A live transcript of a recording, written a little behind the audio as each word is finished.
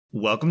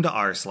Welcome to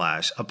r/, a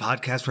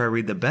podcast where I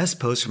read the best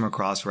posts from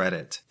across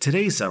Reddit.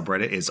 Today's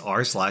subreddit is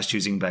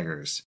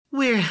r/choosingbeggars.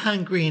 We're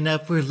hungry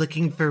enough we're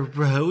looking for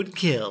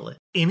roadkill.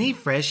 Any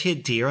fresh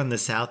hit deer on the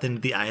south end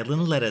of the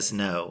island, let us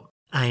know.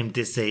 I'm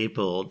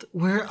disabled.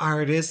 We're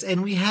artists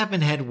and we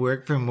haven't had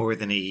work for more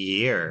than a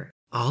year.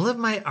 All of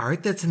my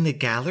art that's in the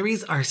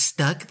galleries are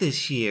stuck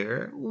this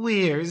year.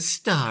 We're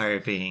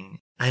starving.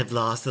 I've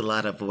lost a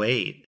lot of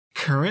weight.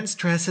 Current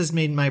stress has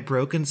made my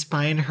broken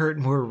spine hurt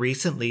more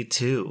recently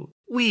too.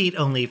 We eat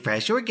only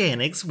fresh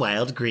organics,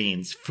 wild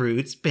greens,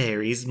 fruits,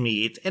 berries,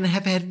 meat, and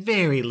have had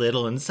very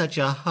little in such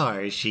a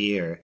harsh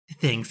year.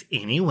 Thanks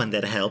anyone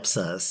that helps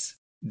us.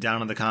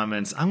 Down in the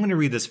comments, I'm going to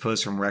read this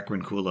post from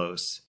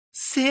Rekrinkulos.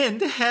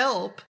 Send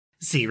help!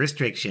 See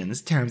restrictions,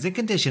 terms and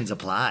conditions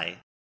apply.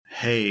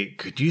 Hey,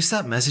 could you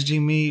stop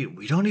messaging me?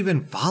 We don't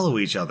even follow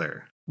each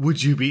other.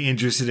 Would you be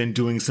interested in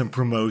doing some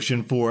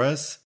promotion for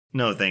us?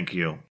 No, thank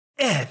you.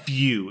 F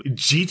you,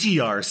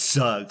 GTR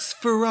sucks,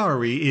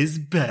 Ferrari is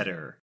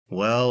better.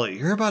 Well,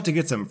 you're about to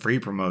get some free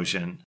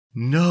promotion.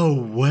 No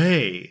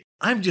way!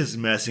 I'm just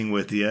messing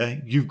with ya.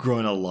 You've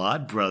grown a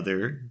lot,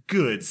 brother.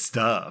 Good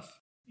stuff.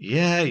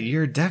 Yeah,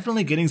 you're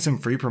definitely getting some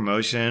free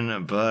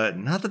promotion, but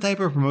not the type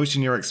of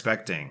promotion you're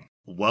expecting.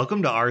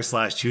 Welcome to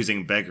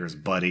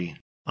r/choosingbeggars, buddy.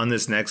 On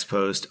this next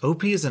post,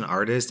 OP is an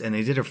artist and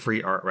they did a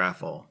free art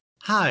raffle.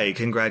 Hi,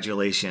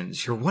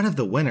 congratulations, you're one of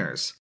the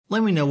winners.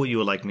 Let me know what you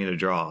would like me to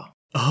draw.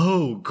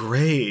 Oh,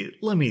 great.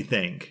 Let me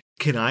think.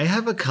 Can I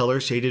have a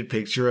color-shaded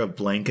picture of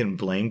blank and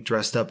blank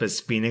dressed up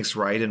as Phoenix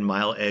Wright and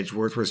Mile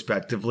Edgeworth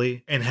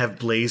respectively, and have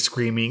Blaze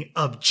screaming,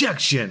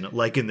 "Objection!"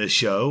 like in the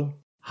show?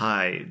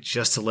 Hi,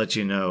 just to let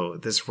you know,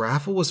 this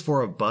raffle was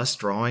for a bust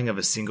drawing of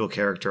a single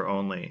character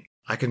only.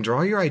 I can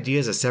draw your idea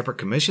as a separate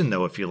commission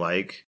though if you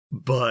like.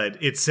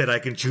 But it said I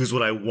can choose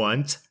what I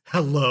want?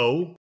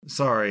 Hello?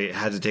 Sorry,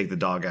 had to take the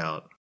dog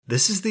out.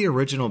 This is the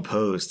original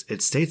post.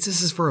 It states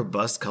this is for a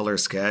bust color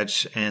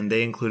sketch, and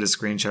they include a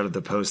screenshot of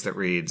the post that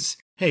reads,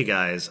 "Hey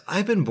guys,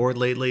 I've been bored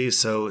lately,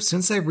 so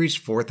since I've reached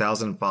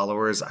 4,000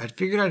 followers, I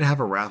figured I'd have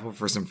a raffle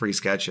for some free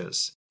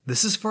sketches.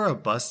 This is for a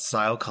bust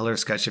style color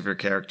sketch of your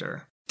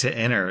character. To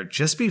enter,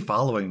 just be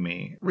following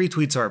me.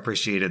 Retweets are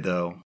appreciated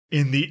though."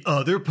 In the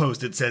other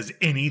post it says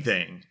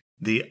anything.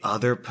 The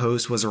other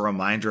post was a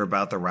reminder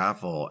about the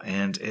raffle,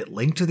 and it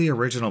linked to the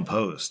original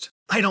post.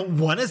 I don't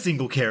want a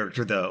single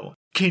character though.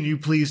 Can you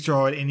please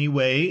draw it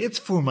anyway? It's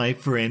for my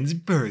friend's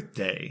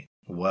birthday.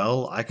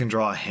 Well, I can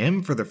draw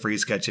him for the free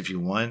sketch if you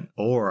want,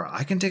 or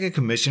I can take a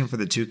commission for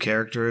the 2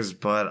 characters,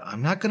 but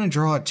I'm not going to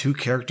draw a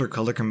 2-character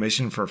color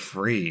commission for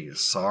free,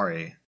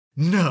 sorry.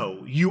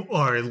 No, you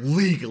are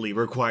legally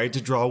required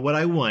to draw what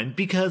I want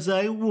because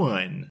I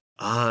won.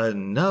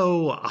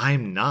 No,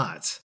 I'm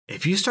not.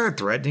 If you start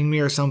threatening me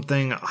or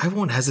something, I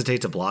won't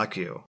hesitate to block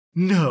you.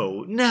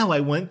 No, now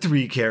I want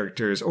 3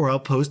 characters or I'll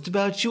post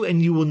about you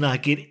and you will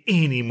not get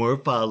any more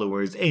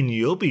followers and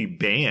you'll be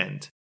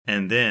banned.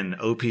 And then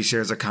OP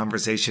shares a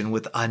conversation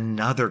with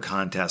another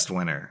contest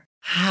winner.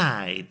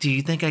 Hi, do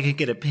you think I could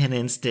get a pin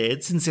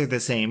instead since they're the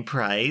same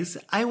price?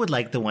 I would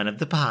like the one of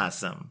the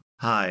possum.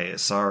 Hi,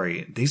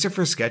 sorry, these are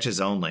for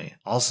sketches only.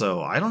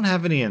 Also, I don't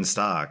have any in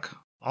stock.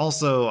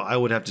 Also, I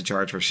would have to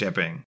charge for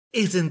shipping.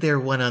 Isn't there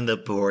one on the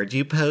board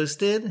you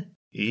posted?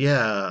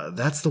 Yeah,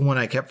 that's the one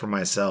I kept for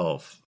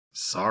myself.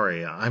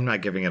 Sorry, I'm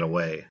not giving it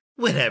away.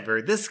 Whatever,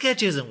 the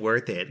sketch isn't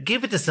worth it.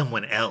 Give it to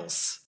someone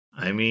else.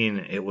 I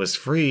mean, it was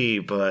free,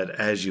 but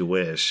as you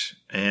wish.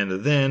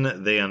 And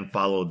then they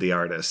unfollowed the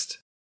artist.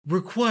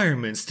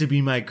 Requirements to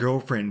be my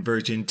girlfriend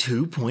version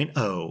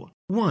 2.0.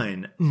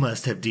 1.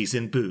 Must have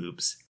decent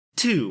boobs.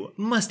 2.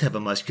 Must have a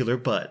muscular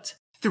butt.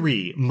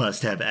 3.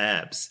 Must have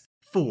abs.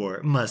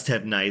 4. Must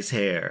have nice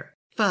hair.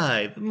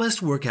 5.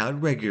 Must work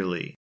out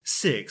regularly.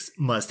 6.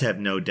 Must have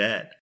no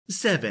debt.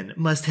 7.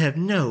 Must have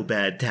no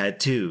bad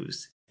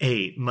tattoos.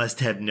 8. Must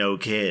have no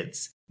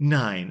kids.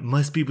 9.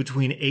 Must be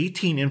between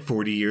 18 and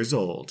 40 years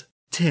old.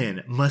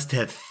 10. Must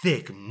have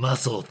thick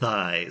muscle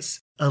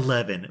thighs.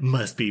 11.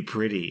 Must be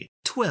pretty.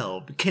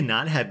 12.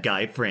 Cannot have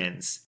guy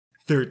friends.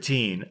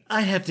 13.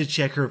 I have to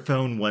check her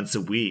phone once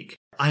a week.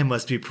 I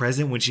must be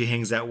present when she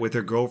hangs out with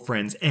her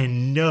girlfriends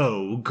and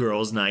no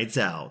girls' nights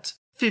out.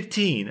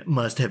 15.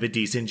 Must have a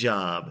decent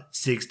job.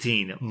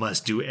 16.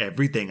 Must do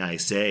everything I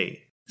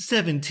say.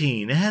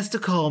 17. Has to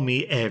call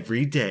me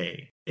every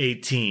day.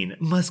 18.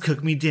 Must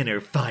cook me dinner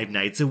 5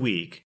 nights a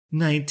week.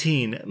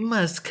 19.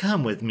 Must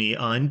come with me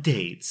on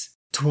dates.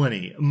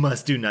 20.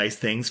 Must do nice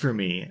things for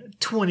me.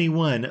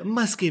 21.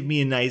 Must give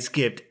me a nice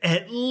gift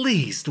at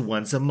least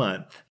once a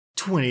month.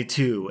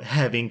 22.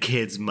 Having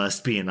kids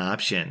must be an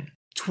option.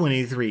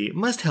 23.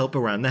 Must help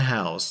around the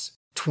house.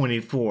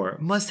 24.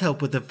 Must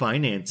help with the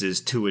finances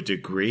to a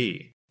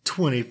degree.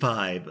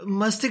 25.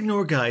 Must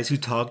ignore guys who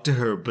talk to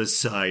her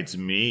besides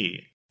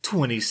me.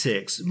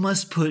 26.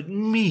 Must put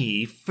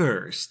me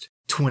first.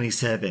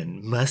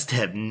 27. Must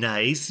have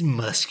nice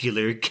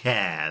muscular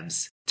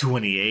calves.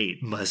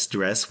 28. Must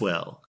dress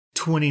well.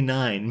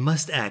 29.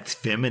 Must act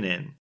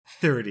feminine.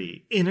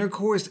 30.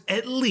 Intercourse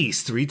at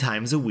least 3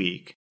 times a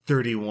week.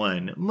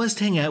 31. Must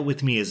hang out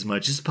with me as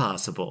much as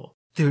possible.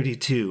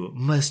 32.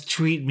 Must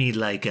treat me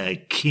like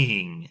a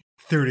king.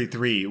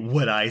 33.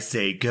 What I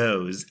say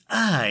goes.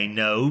 I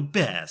know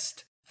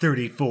best.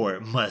 34.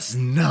 Must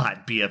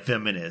not be a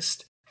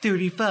feminist.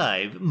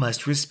 35.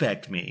 Must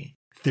respect me.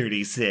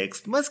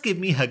 36. Must give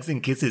me hugs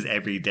and kisses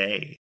every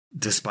day.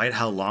 Despite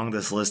how long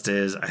this list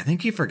is, I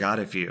think you forgot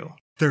a few.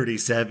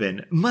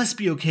 37. Must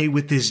be okay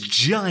with this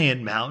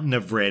giant mountain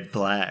of red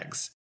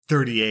flags.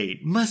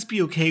 38. Must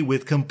be okay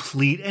with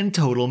complete and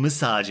total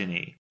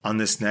misogyny. On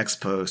this next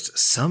post,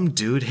 some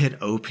dude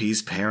hit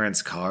OP's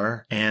parents'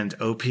 car, and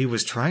OP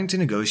was trying to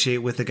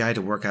negotiate with the guy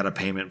to work out a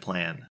payment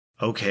plan.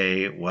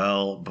 Okay,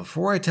 well,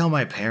 before I tell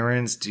my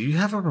parents, do you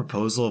have a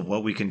proposal of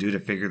what we can do to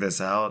figure this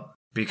out?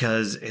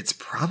 Because it's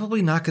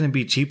probably not going to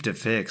be cheap to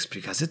fix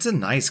because it's a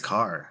nice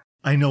car.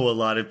 I know a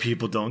lot of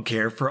people don't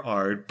care for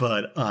art,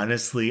 but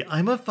honestly,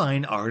 I'm a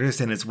fine artist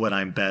and it's what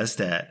I'm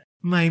best at.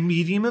 My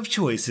medium of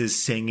choice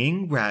is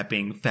singing,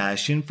 rapping,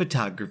 fashion,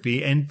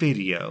 photography, and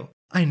video.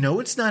 I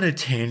know it's not a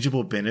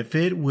tangible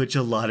benefit, which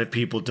a lot of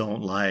people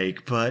don't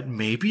like, but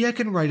maybe I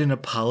can write an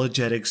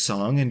apologetic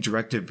song and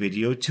direct a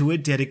video to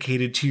it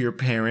dedicated to your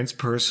parents'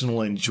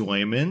 personal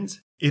enjoyment.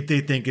 If they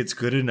think it's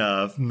good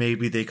enough,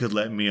 maybe they could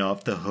let me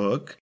off the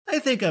hook. I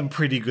think I'm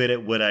pretty good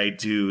at what I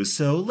do,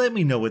 so let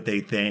me know what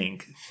they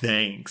think.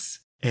 Thanks.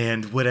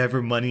 And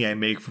whatever money I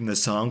make from the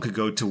song could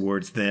go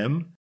towards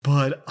them.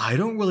 But I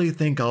don't really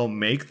think I'll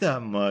make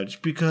that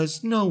much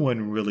because no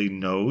one really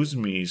knows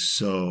me,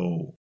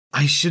 so...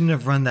 I shouldn't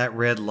have run that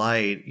red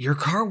light. Your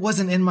car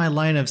wasn't in my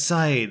line of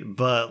sight,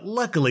 but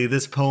luckily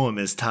this poem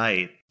is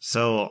tight.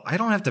 So I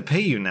don't have to pay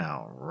you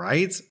now,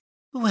 right?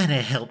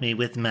 Wanna help me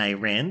with my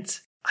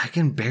rent? I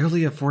can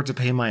barely afford to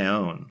pay my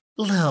own.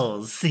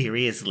 Lol,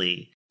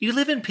 seriously. You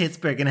live in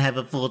Pittsburgh and have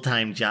a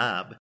full-time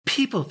job.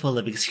 People full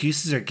of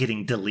excuses are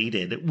getting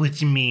deleted,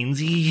 which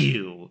means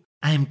you.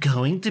 I'm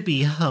going to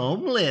be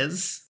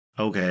homeless.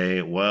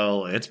 Okay,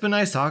 well, it's been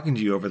nice talking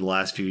to you over the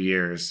last few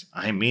years.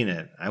 I mean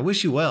it. I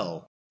wish you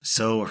well.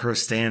 So her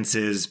stance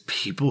is,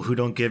 people who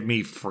don't give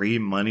me free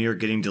money are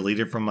getting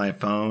deleted from my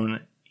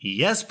phone.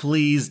 Yes,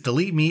 please,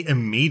 delete me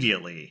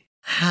immediately.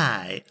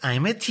 Hi,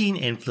 I'm a teen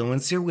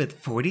influencer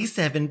with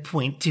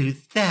 47.2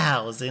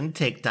 thousand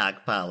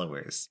TikTok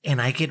followers,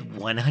 and I get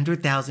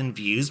 100,000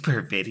 views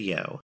per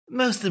video.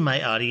 Most of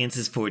my audience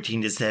is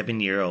 14 to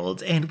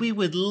 7-year-olds, and we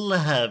would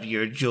love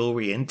your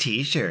jewelry and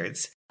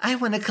t-shirts. I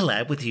want to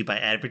collab with you by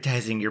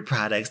advertising your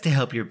products to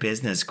help your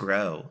business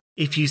grow.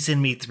 If you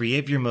send me 3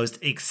 of your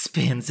most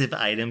expensive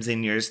items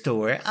in your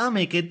store, I'll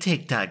make a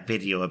TikTok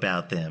video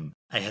about them.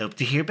 I hope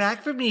to hear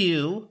back from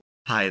you.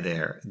 Hi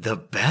there. The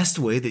best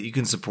way that you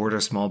can support a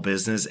small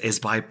business is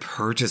by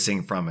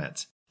purchasing from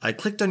it. I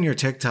clicked on your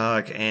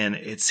TikTok and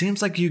it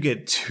seems like you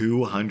get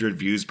 200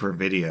 views per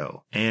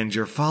video, and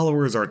your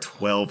followers are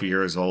 12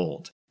 years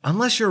old.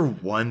 Unless your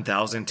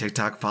 1,000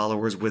 TikTok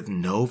followers with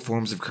no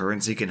forms of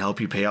currency can help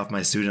you pay off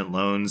my student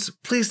loans,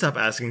 please stop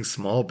asking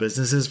small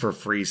businesses for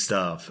free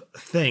stuff.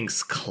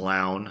 Thanks,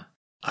 clown.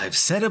 I've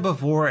said it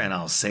before and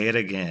I'll say it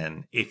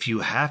again. If you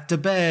have to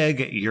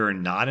beg, you're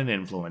not an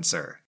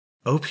influencer.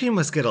 OP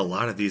must get a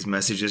lot of these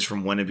messages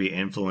from wannabe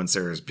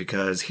influencers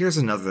because here's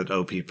another that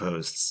OP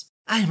posts.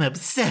 I'm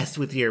obsessed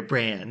with your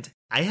brand.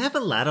 I have a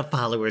lot of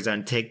followers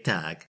on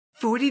TikTok.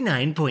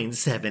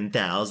 49.7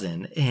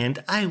 thousand,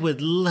 and I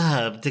would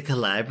love to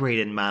collaborate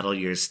and model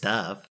your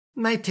stuff.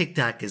 My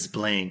TikTok is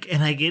blank,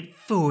 and I get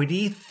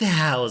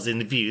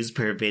 40,000 views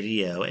per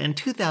video and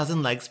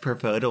 2,000 likes per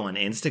photo on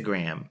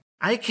Instagram.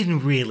 I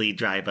can really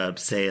drive up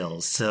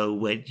sales, so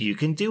what you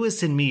can do is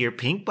send me your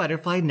pink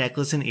butterfly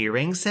necklace and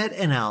earring set,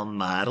 and I'll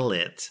model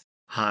it.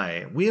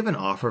 Hi, we have an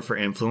offer for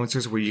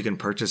influencers where you can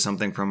purchase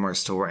something from our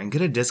store and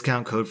get a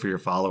discount code for your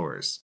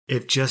followers.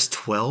 If just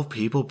 12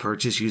 people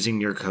purchase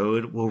using your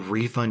code, we'll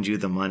refund you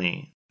the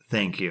money.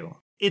 Thank you.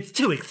 It's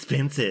too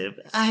expensive.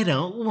 I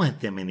don't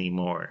want them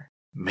anymore.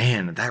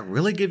 Man, that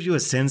really gives you a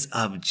sense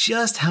of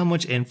just how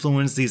much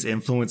influence these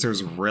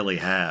influencers really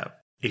have.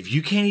 If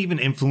you can't even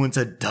influence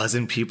a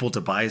dozen people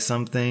to buy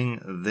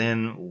something,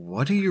 then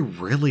what are you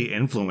really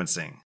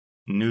influencing?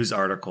 News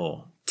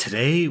article.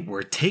 Today,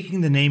 we're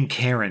taking the name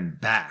Karen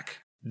back.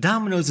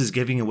 Domino's is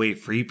giving away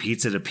free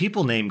pizza to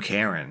people named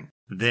Karen.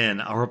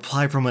 Then, a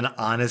reply from an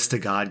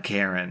honest-to-God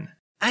Karen.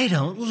 I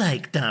don't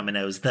like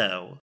Domino's,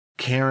 though.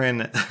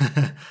 Karen,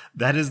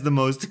 that is the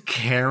most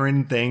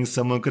Karen thing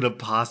someone could have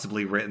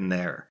possibly written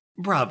there.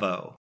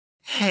 Bravo.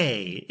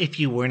 Hey, if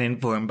you weren't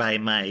informed by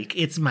Mike,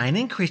 it's mine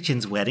and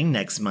Christian's wedding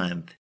next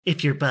month.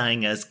 If you're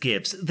buying us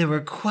gifts, the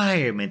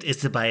requirement is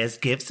to buy us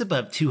gifts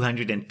above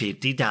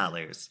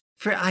 $250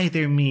 for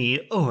either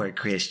me or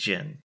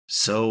Christian.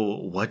 So,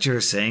 what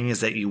you're saying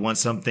is that you want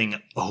something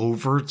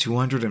over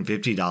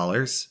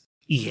 $250?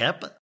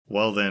 Yep.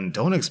 Well then,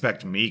 don't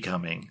expect me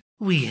coming.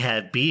 We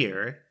have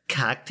beer,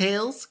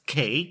 cocktails,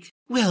 cake.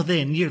 Well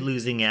then, you're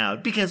losing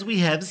out because we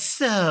have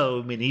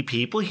so many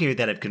people here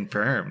that have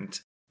confirmed.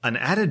 An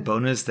added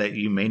bonus that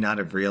you may not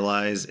have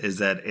realized is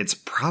that it's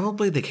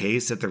probably the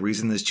case that the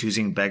reason this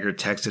choosing beggar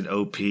texted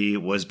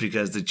OP was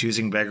because the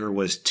choosing beggar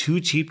was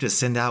too cheap to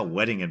send out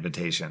wedding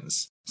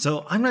invitations.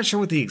 So I'm not sure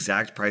what the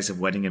exact price of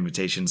wedding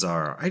invitations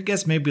are. I'd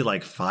guess maybe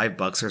like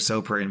 $5 or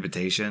so per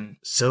invitation.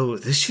 So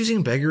this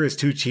choosing beggar is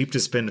too cheap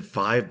to spend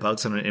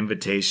 $5 on an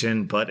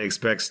invitation, but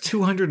expects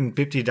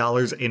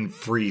 $250 in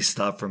free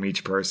stuff from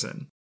each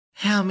person.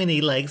 How many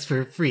likes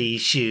for free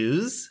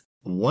shoes?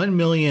 1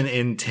 million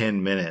in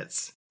 10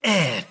 minutes.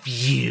 F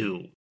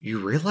you. You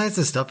realize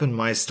the stuff in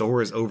my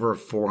store is over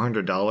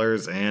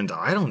 $400 and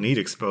I don't need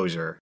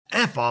exposure.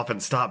 F off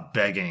and stop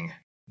begging.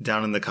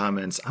 Down in the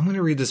comments, I'm going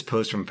to read this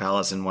post from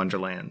Palace in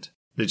Wonderland.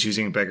 The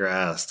choosing beggar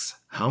asks,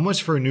 how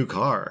much for a new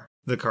car?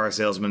 The car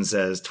salesman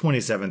says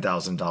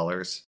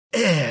 $27,000.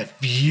 F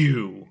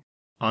you.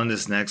 On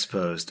this next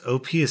post,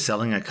 OP is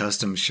selling a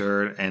custom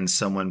shirt and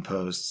someone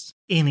posts,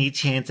 any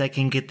chance I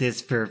can get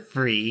this for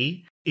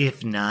free?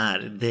 If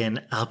not,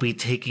 then I'll be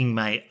taking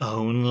my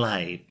own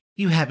life.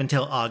 You have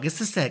until August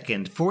the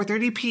 2nd,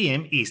 4:30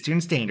 p.m.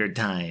 Eastern Standard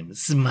Time.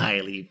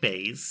 Smiley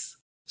face.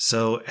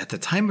 So, at the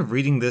time of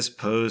reading this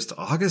post,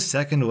 August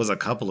 2nd was a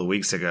couple of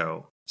weeks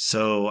ago.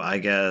 So, I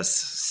guess,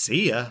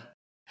 see ya.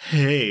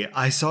 Hey,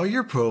 I saw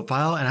your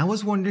profile and I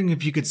was wondering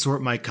if you could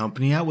sort my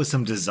company out with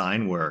some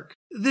design work.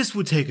 This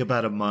would take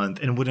about a month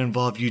and would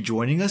involve you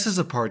joining us as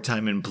a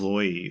part-time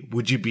employee.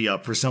 Would you be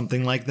up for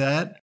something like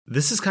that?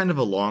 This is kind of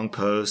a long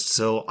post,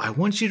 so I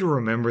want you to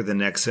remember the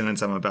next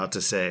sentence I'm about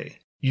to say.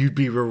 You'd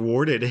be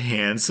rewarded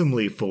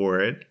handsomely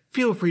for it.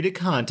 Feel free to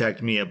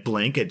contact me at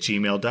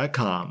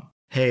blank@gmail.com.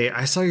 Hey,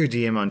 I saw your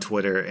DM on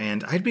Twitter,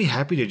 and I'd be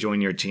happy to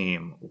join your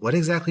team. What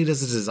exactly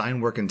does the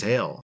design work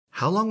entail?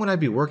 How long would I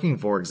be working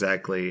for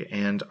exactly,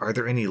 and are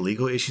there any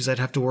legal issues I'd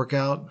have to work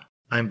out?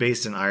 I'm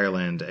based in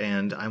Ireland,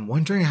 and I'm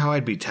wondering how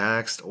I'd be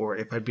taxed or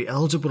if I'd be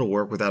eligible to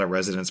work without a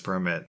residence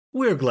permit.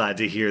 We're glad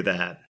to hear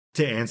that.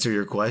 To answer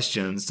your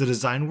questions, the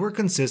design work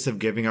consists of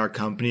giving our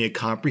company a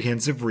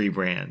comprehensive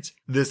rebrand.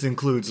 This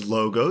includes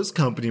logos,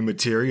 company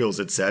materials,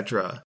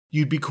 etc.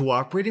 You'd be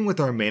cooperating with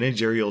our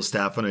managerial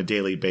staff on a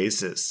daily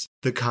basis.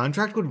 The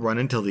contract would run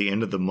until the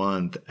end of the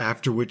month,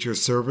 after which your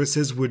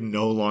services would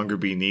no longer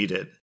be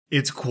needed.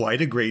 It's quite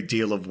a great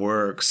deal of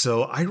work,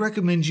 so I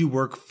recommend you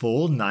work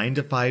full 9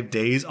 to 5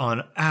 days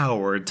on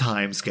our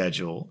time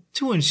schedule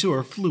to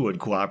ensure fluid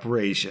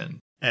cooperation.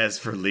 As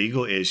for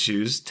legal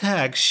issues,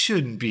 tax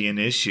shouldn't be an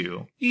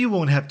issue. You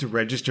won't have to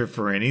register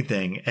for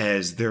anything,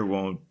 as there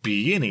won't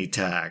be any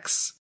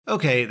tax.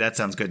 Okay, that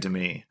sounds good to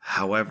me.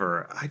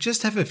 However, I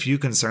just have a few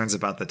concerns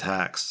about the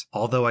tax.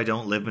 Although I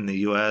don't live in the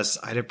US,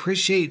 I'd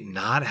appreciate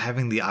not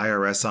having the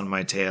IRS on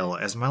my tail,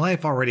 as my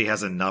life already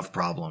has enough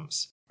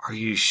problems. Are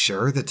you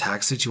sure the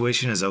tax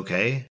situation is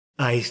okay?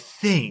 I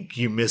think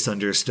you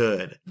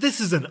misunderstood. This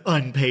is an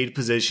unpaid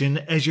position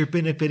as you're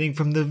benefiting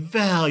from the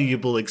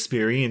valuable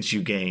experience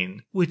you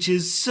gain, which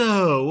is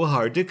so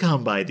hard to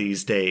come by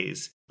these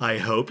days. I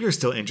hope you're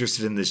still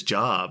interested in this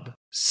job.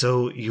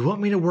 So you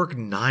want me to work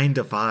 9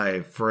 to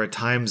 5 for a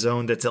time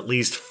zone that's at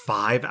least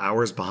 5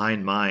 hours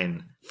behind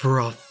mine? For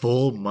a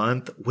full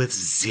month with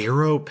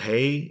zero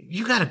pay?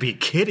 You gotta be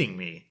kidding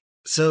me.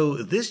 So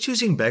this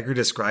choosing beggar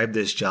described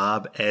this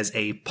job as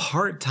a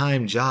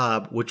part-time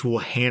job which will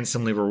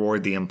handsomely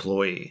reward the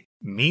employee.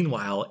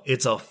 Meanwhile,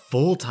 it's a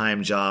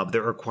full-time job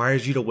that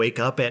requires you to wake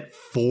up at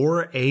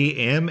 4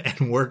 a.m.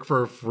 and work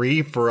for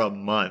free for a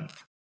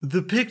month.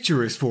 The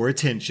picture is for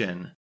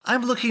attention.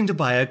 I'm looking to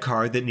buy a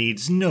car that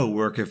needs no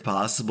work if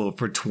possible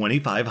for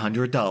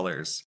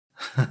 $2,500.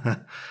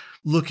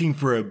 Looking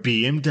for a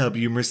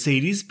BMW,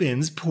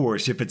 Mercedes-Benz,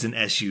 Porsche if it's an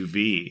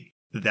SUV.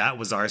 That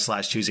was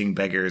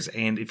r/choosingbeggars,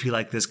 and if you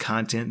like this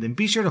content, then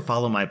be sure to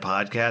follow my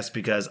podcast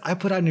because I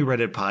put out new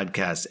Reddit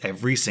podcasts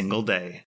every single day.